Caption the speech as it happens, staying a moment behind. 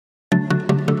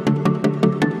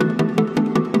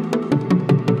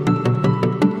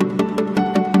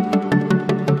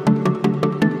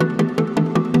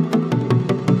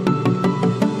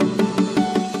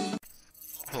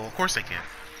course I can.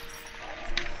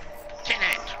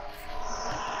 Kenneth.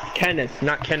 Kenneth,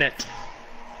 not Kenneth.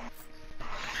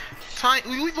 Ty,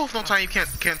 we both know Ty you can't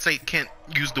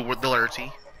use the letter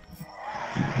T.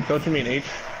 Don't you mean H?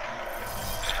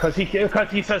 Because he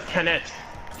says Kenneth.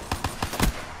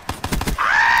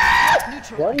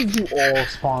 Why did you all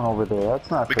spawn over there?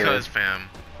 That's not fair. Because, fam.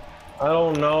 I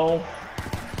don't know.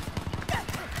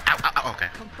 Ow, ow, ow, okay.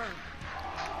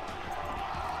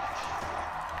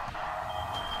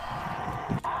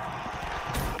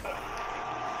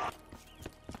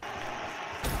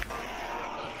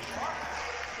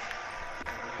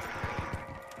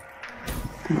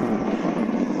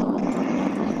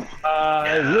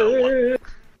 I live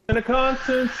in a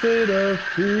constant state of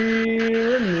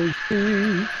fear and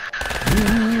mystery.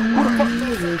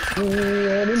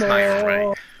 It's not even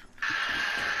right.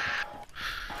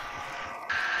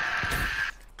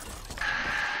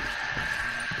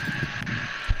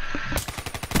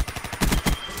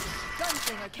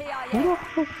 Who the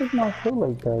fuck does not feel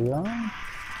like that, yo?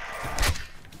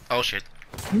 Oh shit.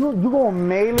 You gonna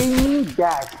melee me?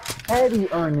 That's petty,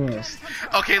 Ernest.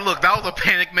 Okay, look, that was a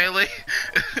panic melee.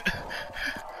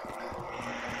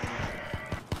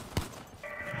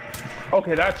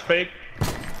 Okay, that's fake.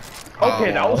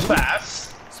 Okay, that was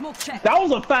fast. That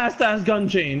was a fast-ass gun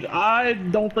change. I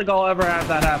don't think I'll ever have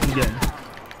that happen again.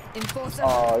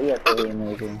 Oh, yeah, pretty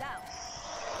amazing.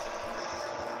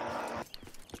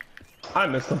 I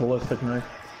missed the ballistic knife.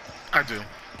 I do.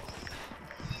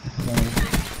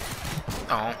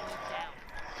 Oh.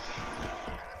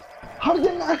 How did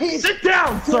you not hit? Sit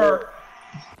down, sir!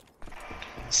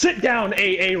 Sit down,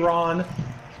 AA Ron.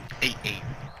 8-8.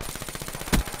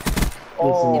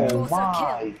 Oh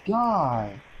my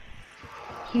god.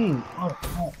 King,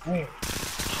 oh, wait.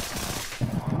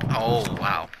 Oh,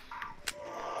 wow.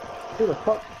 Who the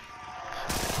fuck?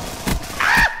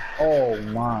 Oh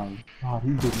my god,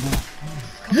 he did not.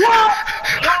 What?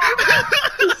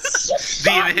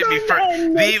 They even hit me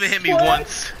first. They even hit me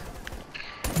once.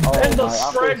 Oh, And the my,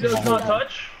 strike does not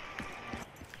touch?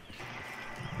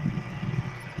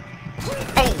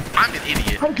 Oh, I'm an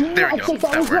idiot. There we go.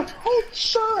 That worked.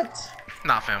 Headshot!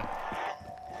 Nah, fam.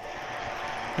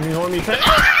 You know what I mean?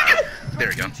 There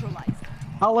we go.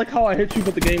 I like how I hit you,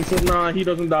 but the game says, nah, he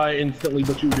doesn't die instantly,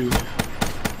 but you do.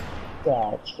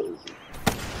 That's crazy.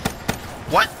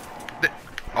 What?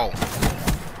 Oh.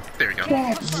 There we go.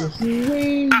 That's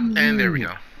crazy. And there we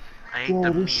go. I ate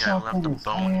the meat, I left the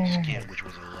bone and skin, which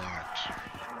was a lot.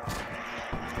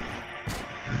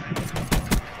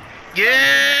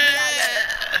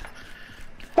 Yeah!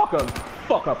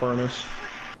 Fuck up, Ernest.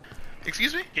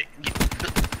 Excuse me?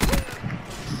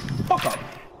 Fuck up.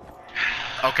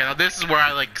 Okay, now this is where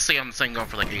I like stay on the same gun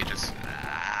for like ages.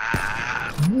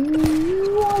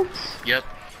 What? Yep.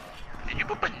 Did you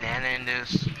put banana in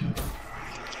this?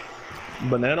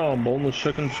 Banana on boneless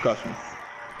chicken, disgusting.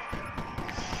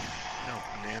 No,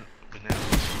 banana.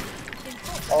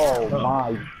 Oh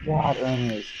my god,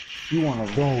 Ernest. You one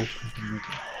of those.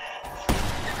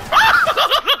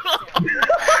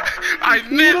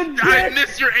 I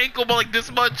missed your ankle by like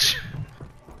this much.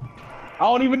 I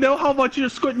don't even know how much you're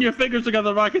squinting your fingers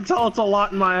together, but I can tell it's a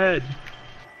lot in my head.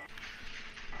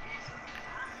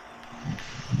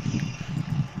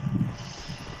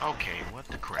 Okay, what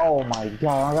the crap? Oh my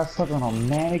god, I got stuck on a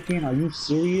mannequin. Are you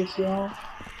serious, yo?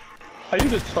 How you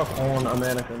get stuck on a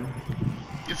mannequin?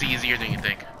 It's easier than you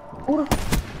think. Who the?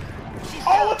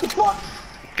 Oh, what the fuck?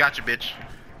 Gotcha, bitch.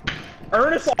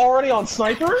 Ernest already on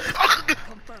sniper?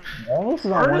 Ernest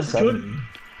is on Ernest 170. good.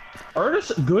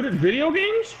 Ernest good at video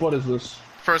games? What is this?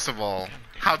 First of all,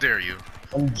 how dare you?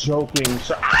 I'm joking.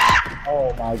 So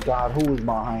oh my god, who is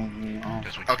behind me? Oh.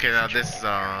 Okay, now this is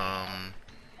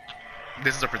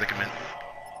a predicament.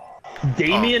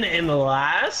 Damien in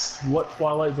last? What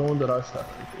Twilight Zone did I step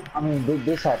into? I mean,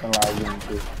 this happened last game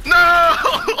too. No!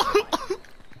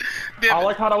 Damn I it.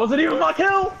 like how that wasn't even my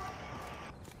kill!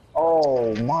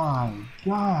 Oh my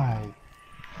god.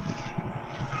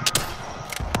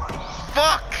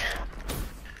 Fuck!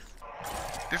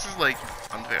 This is like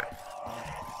unfair.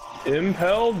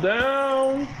 Impelled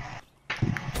down!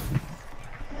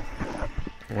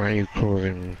 Why are you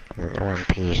closing one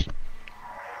piece?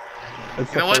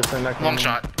 It's You know the what? first thing that came Long in.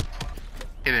 shot.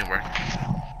 It didn't work.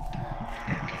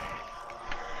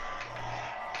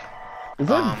 Is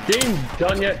that game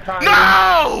done yet, Kyle?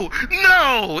 No!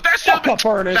 No! That should have Fuck up,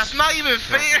 been. Ernest. That's not even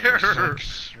fair!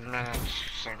 6 minutes,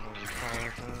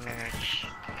 75 minutes.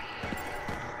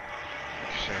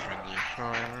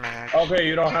 74 minutes. Okay,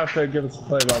 you don't have to give us a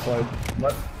play-by-play.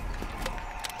 Let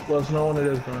us know when it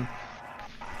is done.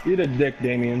 Eat a dick,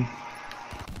 Damien.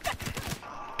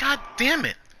 God damn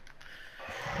it.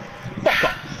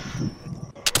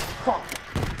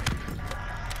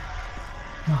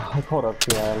 Hold up,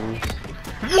 yeah.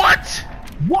 What?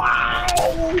 Wow!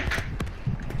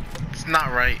 It's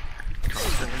not right.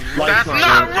 Life's That's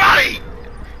not right!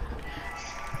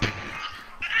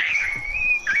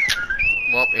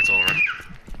 Well, it's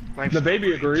over. The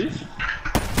baby agrees.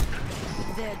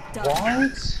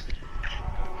 What?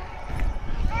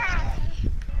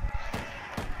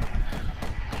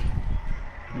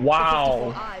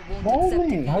 Wow.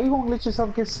 Bowling, how you gonna let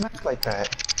yourself get snapped like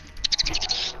that?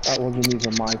 That wasn't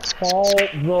even my fault,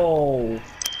 though.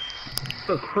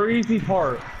 The crazy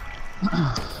part.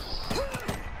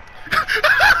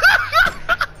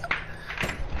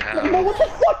 No, what the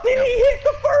fuck did he hit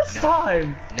the first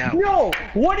time? No,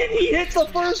 what did he hit the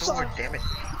first time? Damn it.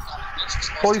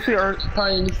 Oh, you see our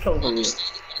tiny over here.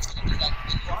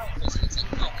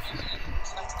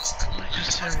 I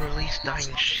just said release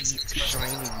dying sheep,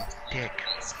 shining dick.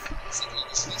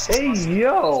 Hey,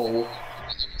 yo!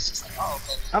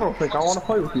 I don't think I want to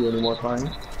play with you anymore, Tiny. You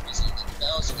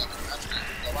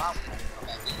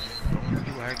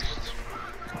waxed.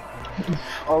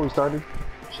 Oh, we started?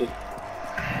 Shit.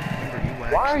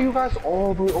 Why are you guys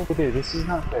all the way over there? This is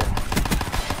not fair.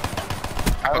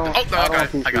 I don't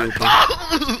I got it.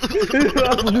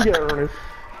 That's what you get, Ernest.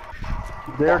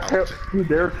 You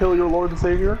dare kill your Lord and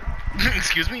Savior?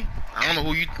 Excuse me? I don't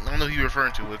know who you're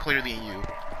referring to. It clearly ain't you.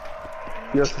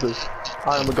 Yes, it is.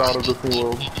 I am the god of this new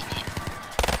world.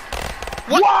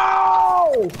 What?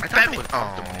 Wow! I thought it was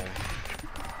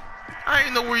I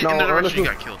didn't know where you in the direction you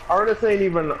got killed. Ernest ain't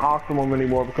even Optimum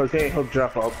anymore because he ain't hooked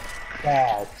Jeff up.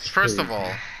 First of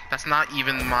all, that's not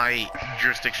even my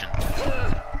jurisdiction.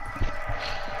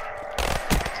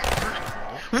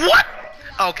 What?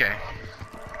 Okay.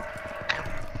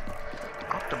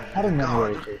 I don't know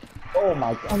where it is. Oh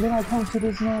my god. And then I come to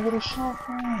this man with a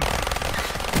shotgun.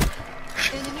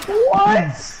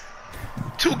 What?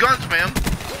 2 guns, man.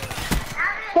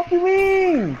 What do you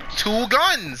mean? 2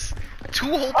 guns. 2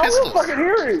 whole I pistols. don't fucking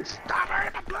hear it. Stop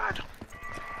hurting the blood.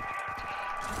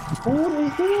 What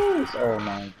is this? Oh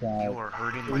my god. You are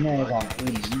hurting my Man, blood. I'm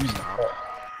eating. Stop.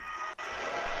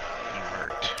 You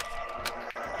hurt.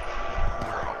 You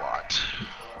hurt a lot.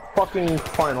 Fucking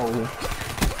finally.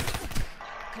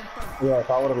 Yeah, if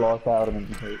I would have lost, I would have been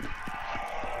complete.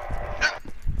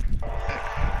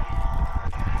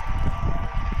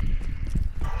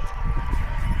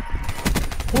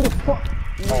 What the fuck?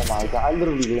 Oh my god, I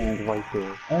literally landed right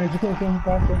there. Alright, you can't kill him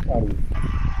faster? How do you?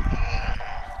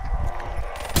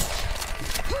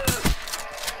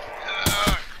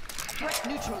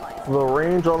 The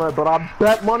range on that, but I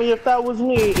bet money if that was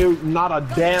me, not a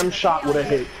damn shot would have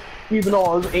hit. Even though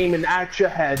I was aiming at your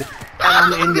head and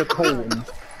I'm in your colon.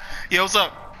 Yo, what's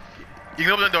up? You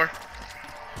can open the door.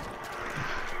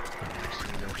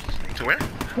 To where?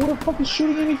 Who the fuck is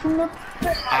shooting at me from the...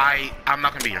 I'm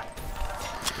not gonna be here.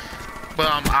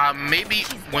 But maybe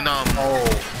when Oh.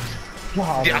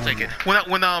 God, yeah, I'll take it.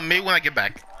 Maybe when I get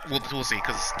back, we'll see.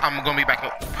 Cause I'm gonna be back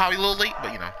probably a little late,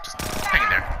 but you know, just hang in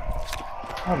there.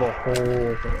 I have a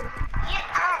whole thing.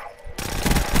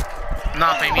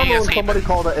 Nothing. I know when somebody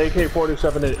called an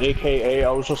AK-47 an AKA,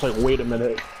 I was just like, wait a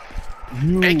minute.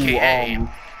 You, AKA?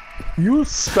 You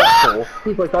special.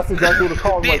 He's like, that's exactly what it's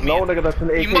called. I'm like, no, nigga, that's an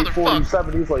You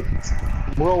AK-47. He's like,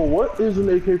 bro, what is an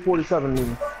AK-47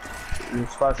 mean? You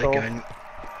special?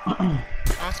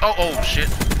 Oh shit.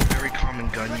 Very common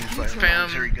gun used by the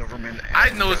military government. I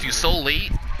noticed you so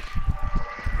late.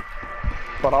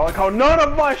 But I like how none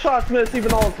of my shots miss, even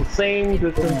though it's the same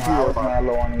distance. I was mad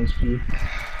low on HP.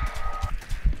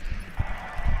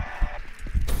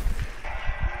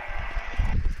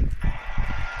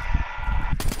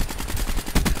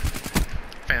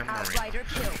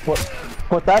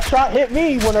 But that shot hit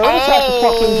me when Ernest had the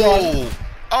fucking gun.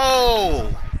 Oh!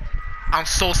 I'm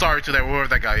so sorry to that whoever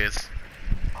that guy is.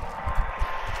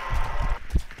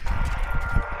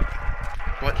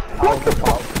 What?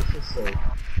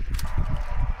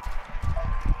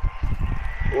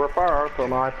 Repair to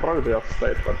my previous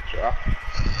statement, Jeff.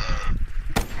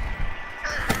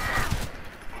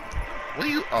 What are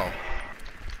you? Oh.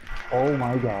 Oh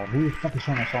my god, who the fuck is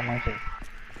trying to shot myself?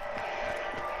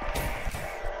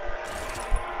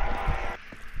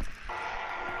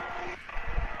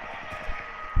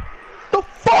 The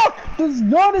fuck? This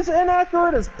gun is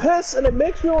inaccurate as piss and it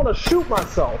makes me want to shoot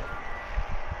myself.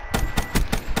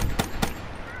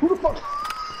 Who the fuck?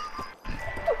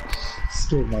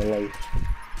 Scared my life.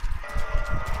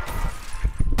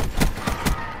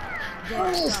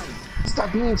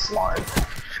 Stop being smart.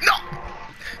 No!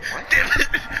 Damn it!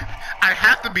 I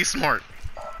have to be smart.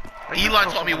 Eli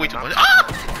taught me way too much. Ah!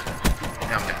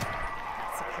 Now I'm dead.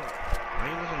 Why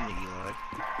wasn't Eli?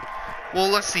 Well,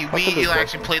 let's see. What's the We big actually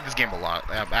question? played this game a lot.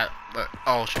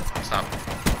 Oh shit! Stop.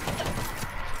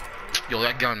 Yo,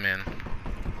 that gun, man.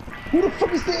 Who the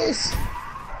fuck is this?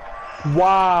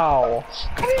 Wow.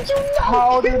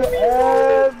 How did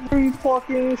every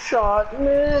fucking shot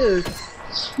miss?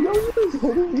 Yo, he was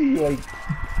hitting me like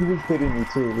he was hitting me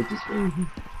too, which is crazy.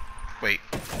 Wait.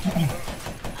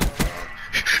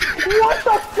 What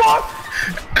the fuck?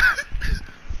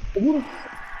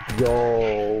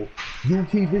 Yo, you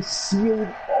gave it sealed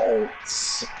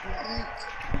ults.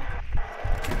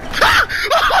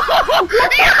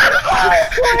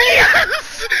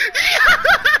 Yes!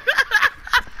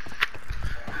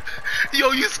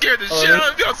 Yo, you scared the shit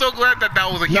out of me. I'm so glad that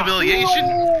that was a humiliation.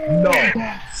 No.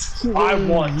 I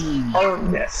want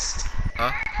Ernest.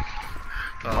 Huh?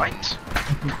 What?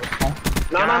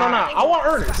 No. I want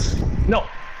Ernest. No.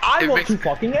 I It want makes- to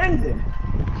fucking end him.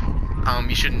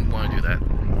 You shouldn't want to do that.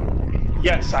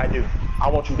 Yes, I do. I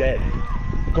want you dead.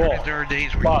 Go on. There are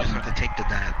days where Fuck. you just have to take the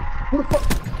dead. Who the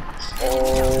fuck?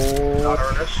 Oh, Not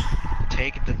Ernest.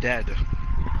 Take the dead.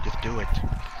 Just do it.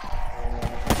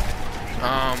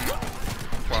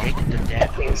 Well, Take the dead.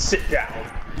 Fucking sit down.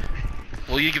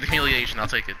 well, you get the humiliation. I'll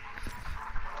take it.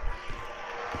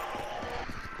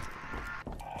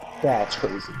 that's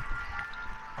crazy.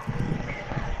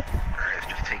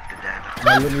 Just take the dead.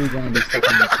 I'm literally gonna be stuck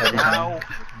in this heavy. No.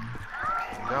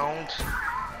 Don't.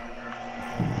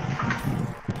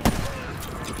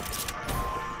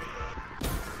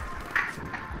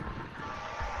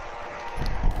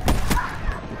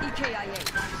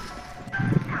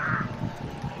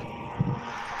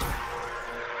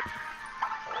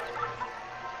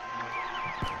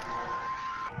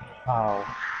 Wow.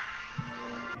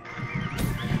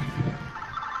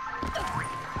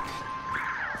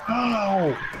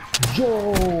 Ow!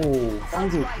 Yo! That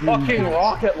was a Fucking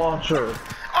rocket launcher.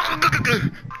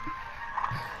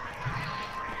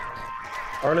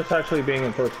 Ernest actually being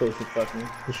in first place is fucking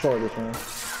destroy this man.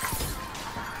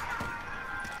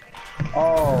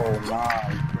 Oh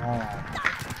my god.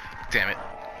 Damn it.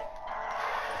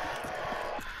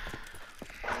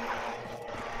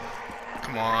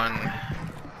 Come on.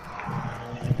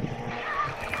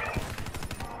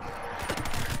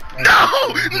 No!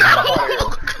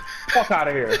 No! Fuck out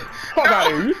of here. Fuck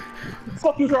out of here. What the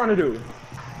fuck you trying to do?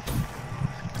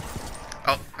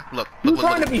 Oh, look. You Look,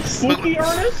 trying look, to be sneaky,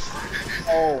 Ernest?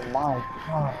 Oh my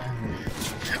god.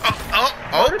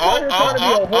 Ernest out here trying to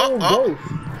be a whole ghost.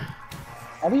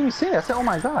 I didn't even say it. I said, oh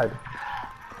my god.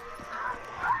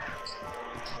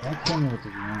 That tell me what to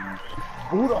do.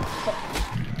 Who the fuck?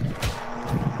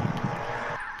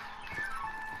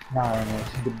 Nah, no,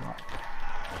 goodbye.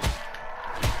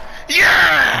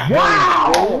 Yeah!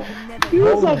 Wow! You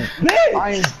was a bitch!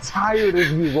 I am tired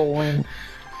of you, Roland.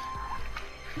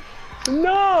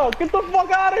 No! Get the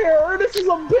fuck out of here! Ernest is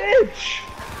a bitch!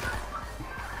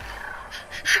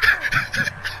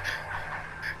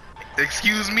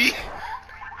 Excuse me?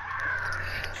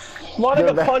 My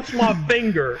nigga punched my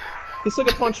finger. This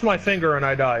nigga punched my finger and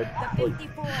I died. The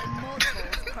 54 immortals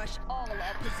crush all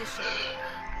opposition.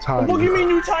 What do you mean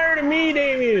you tired of me,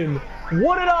 Damien?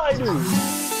 What did I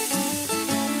do?